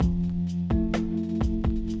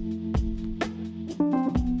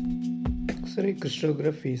X-ray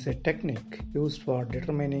crystallography is a technique used for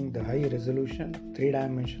determining the high-resolution,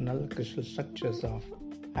 three-dimensional crystal structures of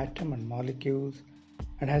atoms and molecules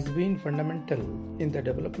and has been fundamental in the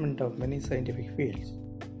development of many scientific fields.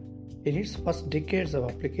 In its first decades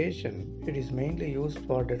of application, it is mainly used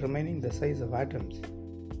for determining the size of atoms,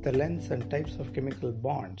 the lengths and types of chemical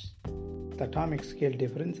bonds, the atomic scale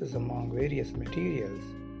differences among various materials,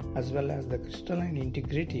 as well as the crystalline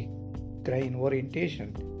integrity, grain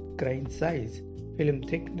orientation, grain size, film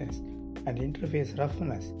thickness, and interface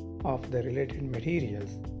roughness of the related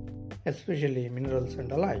materials, especially minerals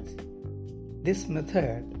and alloys. This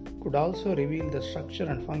method could also reveal the structure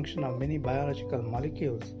and function of many biological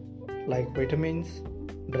molecules like vitamins,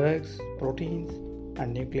 drugs, proteins,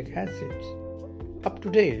 and nucleic acids. Up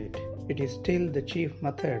to date, it is still the chief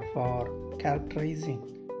method for characterizing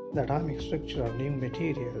the atomic structure of new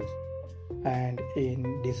materials and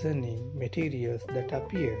in discerning materials that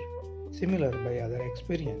appear similar by other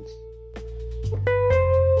experience.